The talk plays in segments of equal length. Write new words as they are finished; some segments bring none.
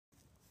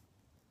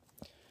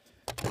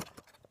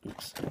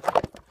Oops.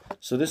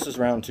 So this is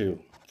round two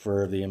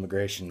for the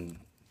immigration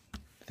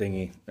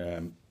thingy,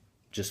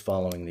 just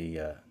following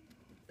the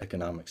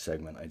economic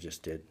segment I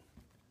just did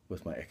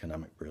with my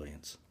economic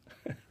brilliance.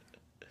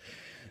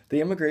 The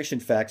immigration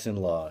facts and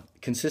law.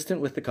 Consistent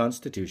with the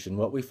Constitution,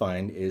 what we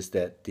find is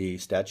that the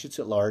statutes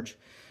at large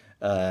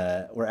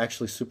were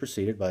actually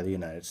superseded by the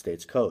United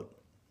States Code.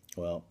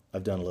 Well,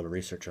 I've done a little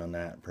research on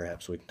that.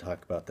 Perhaps we can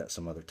talk about that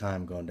some other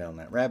time, going down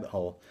that rabbit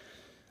hole.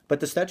 But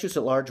the statutes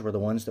at large were the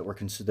ones that were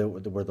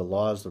the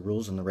laws, the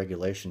rules, and the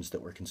regulations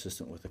that were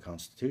consistent with the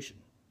Constitution.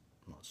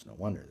 Well, it's no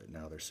wonder that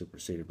now they're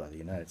superseded by the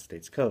United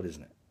States Code,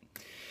 isn't it?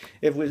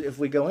 If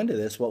we go into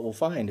this, what we'll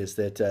find is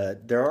that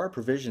there are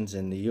provisions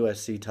in the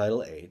USC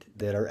Title VIII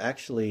that are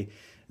actually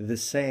the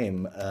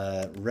same,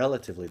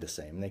 relatively the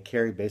same. They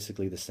carry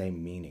basically the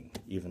same meaning,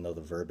 even though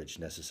the verbiage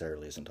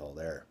necessarily isn't all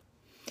there.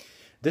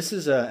 This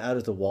is out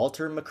of the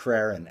Walter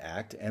McCraren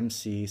Act,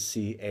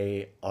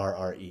 McCarren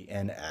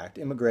Act,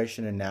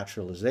 Immigration and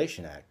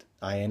Naturalization Act,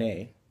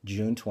 INA,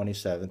 June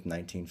 27,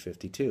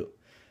 1952.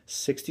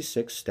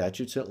 66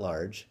 statutes at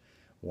large,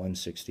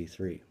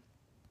 163.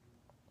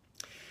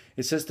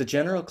 It says the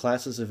general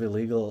classes of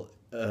illegals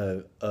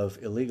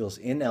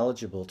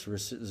ineligible to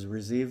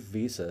receive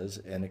visas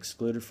and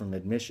excluded from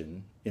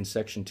admission in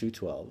Section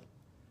 212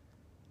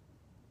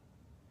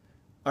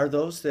 are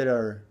those that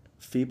are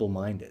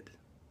feeble-minded,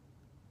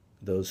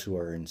 those who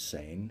are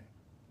insane,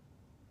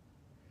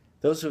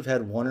 those who have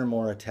had one or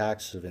more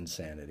attacks of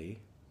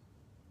insanity,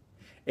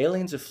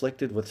 aliens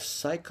afflicted with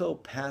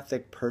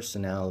psychopathic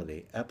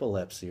personality,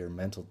 epilepsy, or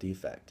mental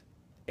defect,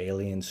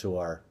 aliens who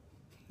are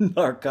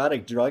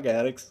narcotic drug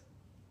addicts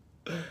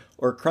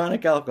or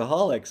chronic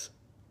alcoholics,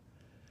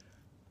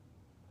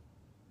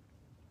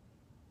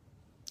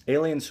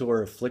 aliens who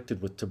are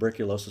afflicted with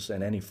tuberculosis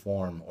in any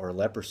form, or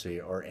leprosy,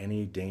 or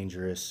any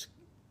dangerous,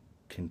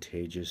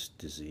 contagious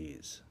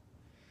disease.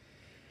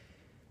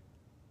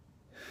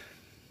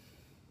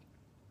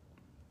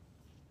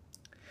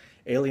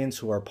 Aliens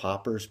who are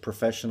paupers,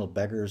 professional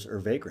beggars, or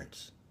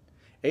vagrants.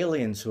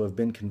 Aliens who have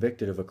been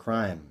convicted of a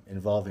crime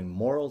involving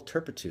moral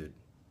turpitude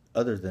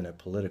other than a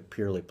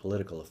purely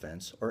political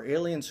offense, or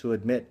aliens who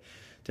admit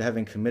to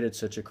having committed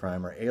such a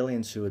crime, or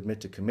aliens who admit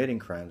to committing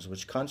crimes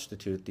which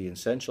constitute the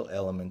essential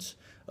elements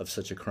of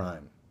such a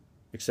crime,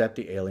 except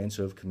the aliens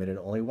who have committed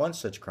only one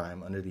such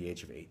crime under the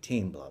age of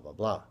 18, blah, blah,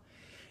 blah.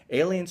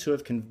 Aliens who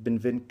have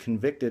been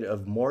convicted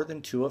of more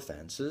than two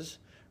offenses,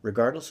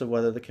 regardless of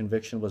whether the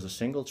conviction was a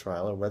single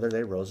trial or whether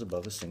they rose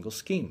above a single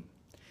scheme.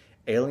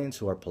 Aliens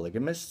who are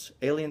polygamists,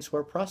 aliens who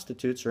are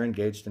prostitutes or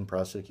engaged in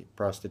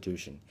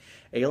prostitution,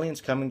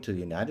 aliens coming to the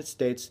United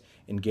States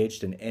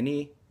engaged in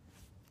any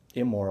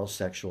immoral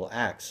sexual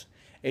acts,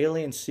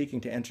 aliens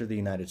seeking to enter the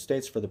United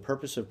States for the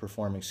purpose of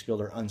performing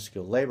skilled or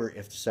unskilled labor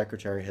if the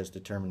Secretary has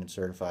determined and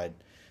certified,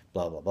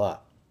 blah, blah, blah.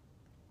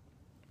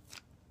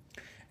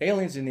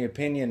 Aliens in the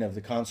opinion of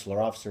the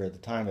consular officer at the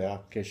time of the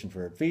application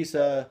for a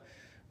visa,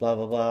 blah,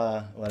 blah,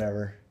 blah,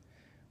 whatever.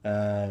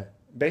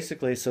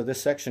 Basically, so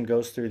this section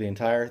goes through the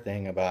entire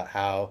thing about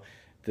how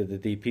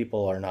the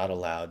people are not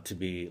allowed to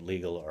be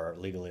legal or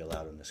legally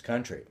allowed in this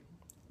country.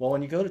 Well,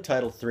 when you go to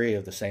Title III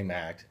of the same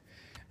Act,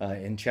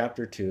 in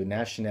Chapter 2,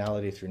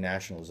 Nationality through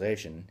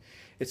Nationalization,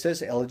 it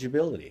says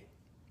eligibility.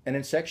 And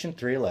in Section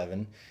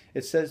 311,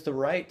 it says the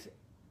right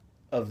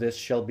of this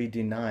shall be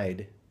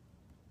denied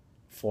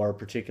for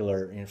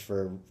particular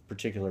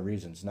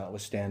reasons,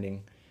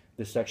 notwithstanding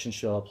this section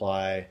shall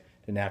apply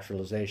to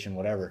naturalization,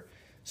 whatever.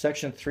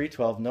 Section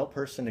 312, no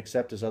person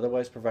except as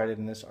otherwise provided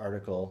in this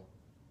article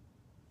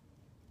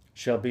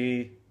shall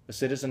be a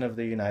citizen of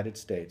the United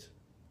States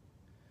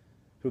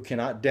who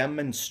cannot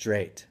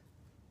demonstrate.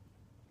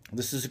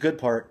 This is a good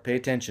part. Pay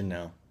attention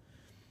now.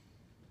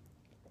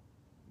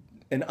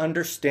 An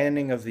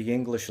understanding of the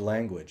English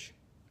language,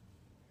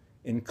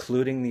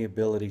 including the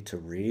ability to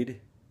read,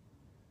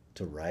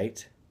 to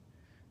write,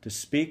 to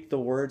speak the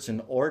words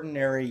in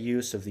ordinary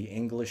use of the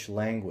English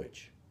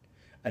language,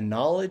 a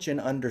knowledge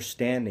and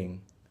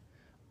understanding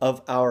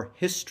of our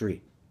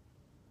history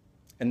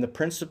and the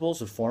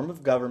principles of form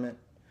of government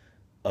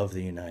of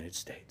the United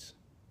States.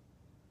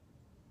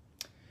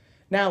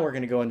 Now we're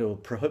going to go into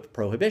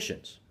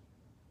prohibitions.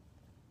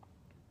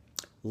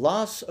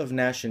 Loss of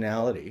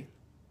nationality,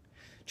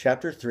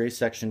 Chapter 3,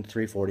 Section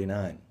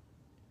 349.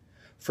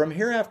 From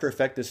hereafter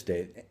effect this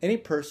date, any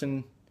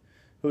person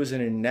who is a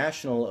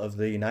national of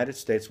the United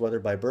States, whether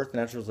by birth or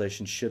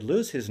naturalization, should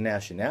lose his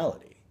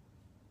nationality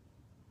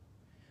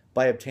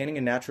by obtaining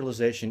a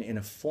naturalization in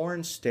a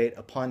foreign state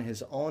upon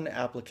his own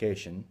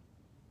application,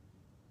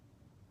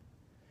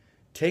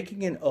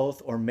 taking an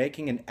oath or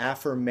making an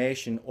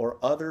affirmation or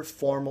other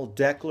formal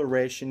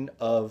declaration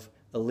of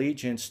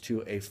allegiance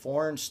to a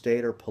foreign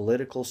state or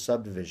political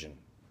subdivision,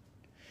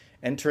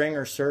 entering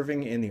or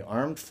serving in the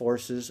armed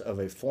forces of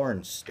a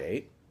foreign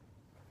state,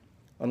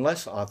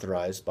 unless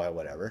authorized by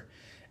whatever,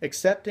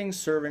 accepting,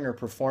 serving, or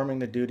performing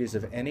the duties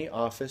of any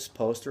office,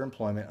 post, or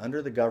employment under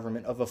the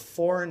government of a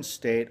foreign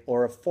state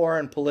or a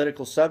foreign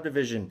political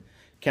subdivision,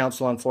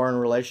 Council on Foreign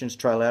Relations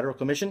Trilateral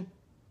Commission,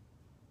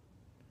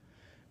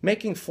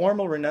 Making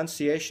formal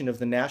renunciation of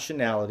the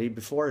nationality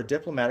before a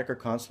diplomatic or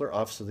consular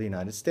office of the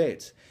United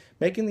States.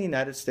 Making the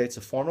United States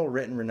a formal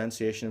written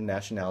renunciation of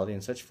nationality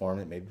in such form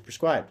that may be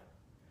prescribed.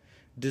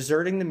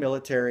 Deserting the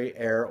military,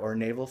 air, or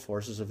naval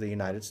forces of the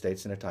United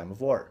States in a time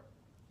of war.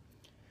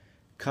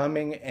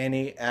 Coming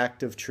any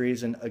act of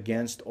treason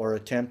against or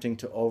attempting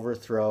to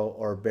overthrow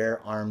or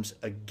bear arms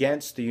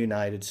against the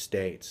United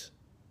States.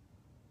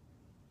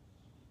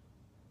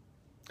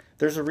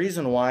 There's a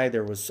reason why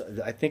there was,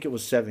 I think it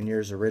was 7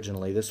 years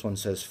originally. This one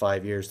says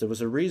 5 years. There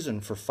was a reason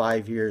for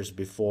 5 years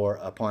before,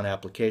 upon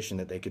application,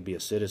 that they could be a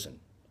citizen.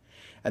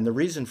 And the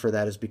reason for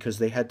that is because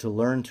they had to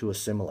learn to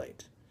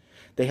assimilate.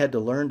 They had to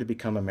learn to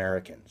become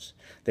Americans.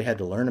 They had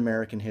to learn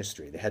American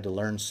history. They had to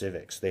learn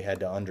civics. They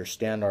had to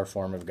understand our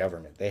form of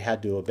government. They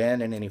had to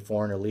abandon any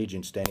foreign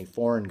allegiance to any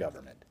foreign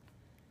government.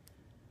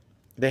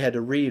 They had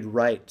to read,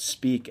 write,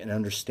 speak, and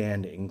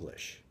understand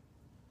English.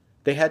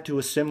 They had to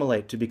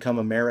assimilate to become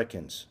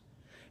Americans.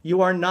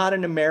 You are not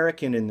an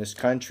American in this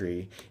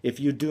country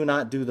if you do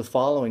not do the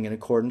following in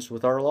accordance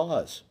with our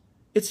laws.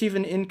 It's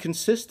even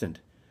inconsistent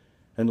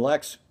and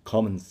lacks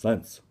common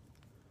sense.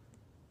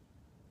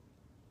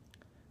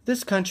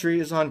 This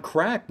country is on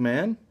crack,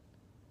 man.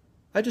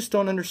 I just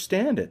don't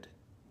understand it.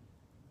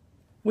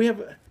 We have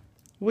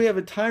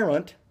a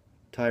tyrant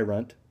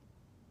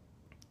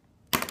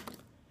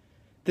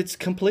that's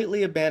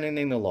completely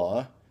abandoning the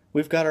law.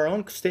 We've got our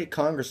own state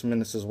congressman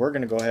that says we're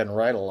going to go ahead and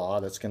write a law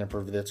that's going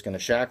to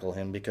shackle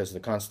him because the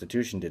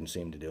Constitution didn't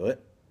seem to do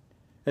it.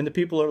 And the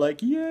people are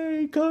like,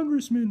 "Yay,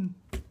 congressman."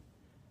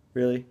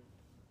 Really?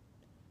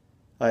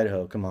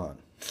 Idaho, come on.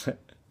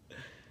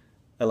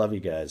 I love you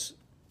guys.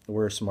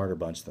 We're a smarter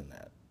bunch than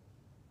that.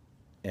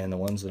 And the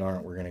ones that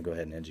aren't, we're going to go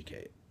ahead and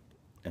educate.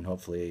 And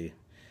hopefully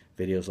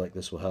videos like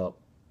this will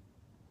help.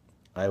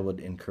 I would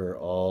incur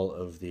all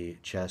of the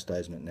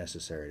chastisement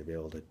necessary to be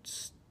able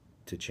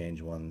to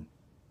change one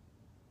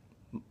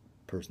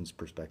person's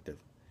perspective.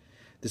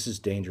 This is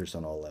dangerous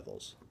on all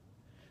levels.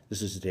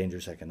 This is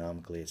dangerous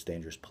economically, it's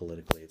dangerous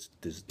politically,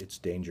 it's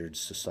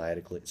dangerous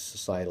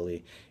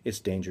societally, it's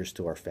dangerous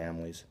to our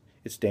families,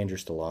 it's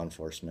dangerous to law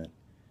enforcement.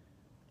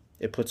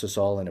 It puts us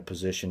all in a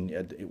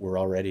position, we're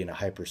already in a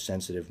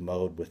hypersensitive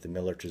mode with the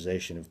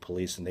militarization of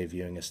police and they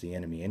viewing us the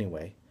enemy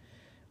anyway.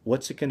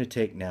 What's it going to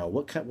take now?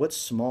 What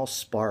small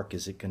spark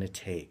is it going to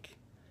take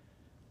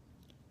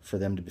for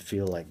them to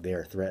feel like they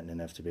are threatened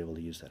enough to be able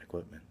to use that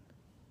equipment?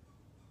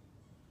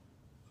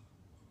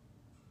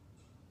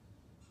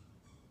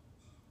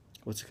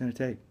 What's it going to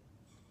take?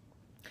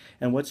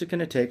 And what's it going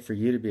to take for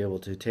you to be able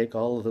to take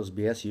all of those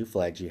BSU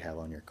flags you have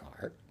on your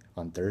car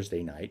on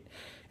Thursday night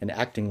and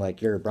acting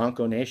like you're a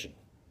Bronco Nation?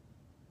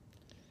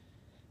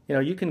 You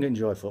know, you can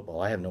enjoy football.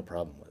 I have no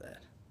problem with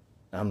that.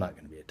 I'm not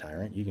going to be a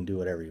tyrant. You can do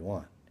whatever you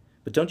want.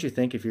 But don't you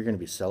think if you're going to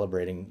be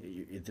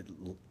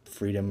celebrating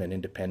freedom and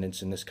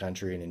independence in this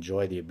country and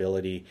enjoy the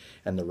ability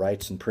and the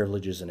rights and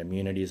privileges and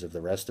immunities of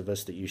the rest of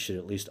us, that you should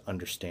at least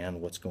understand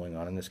what's going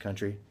on in this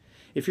country?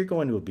 If you're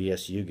going to a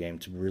BSU game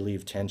to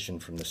relieve tension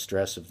from the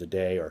stress of the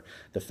day or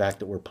the fact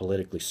that we're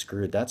politically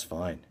screwed, that's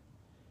fine.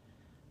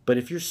 But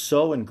if you're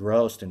so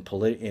engrossed in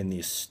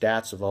these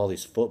stats of all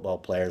these football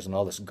players and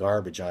all this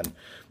garbage on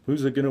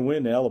who's it going to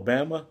win,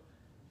 Alabama,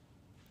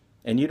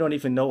 and you don't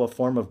even know what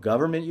form of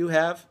government you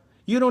have,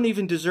 you don't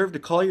even deserve to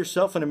call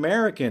yourself an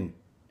American.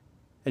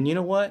 And you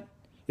know what?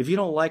 If you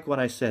don't like what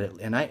I said,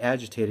 and I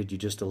agitated you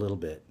just a little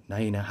bit, now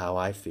you know how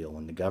I feel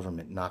when the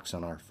government knocks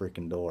on our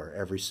freaking door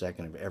every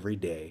second of every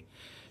day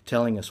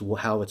telling us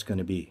how it's going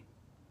to be.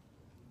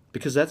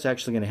 Because that's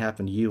actually going to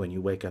happen to you when you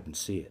wake up and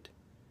see it.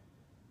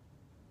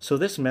 So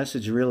this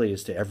message really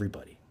is to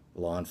everybody,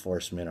 law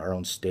enforcement, our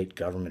own state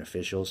government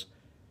officials.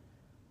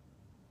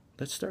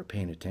 Let's start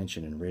paying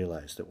attention and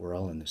realize that we're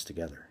all in this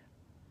together.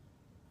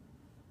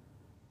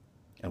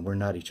 And we're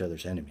not each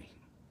other's enemy.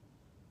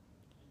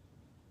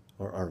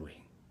 Or are we?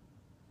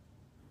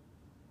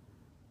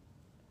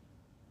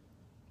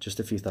 Just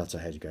a few thoughts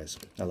I had, you guys.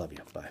 I love you.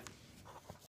 Bye.